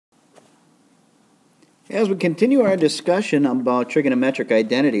As we continue our discussion about trigonometric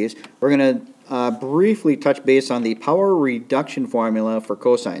identities, we're going to briefly touch base on the power reduction formula for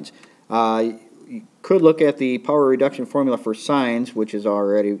cosines. You could look at the power reduction formula for sines, which is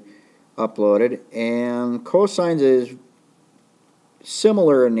already uploaded, and cosines is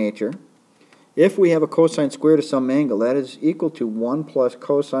similar in nature. If we have a cosine squared of some angle, that is equal to 1 plus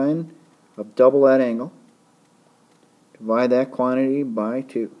cosine of double that angle. Divide that quantity by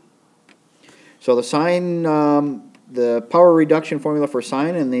 2. So the sine, the power reduction formula for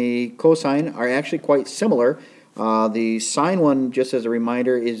sine and the cosine are actually quite similar. The sine one, just as a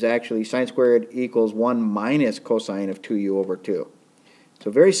reminder, is actually sine squared equals 1 minus cosine of 2u over 2.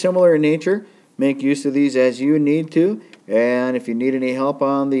 So very similar in nature. Make use of these as you need to. And if you need any help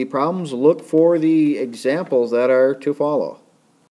on the problems, look for the examples that are to follow.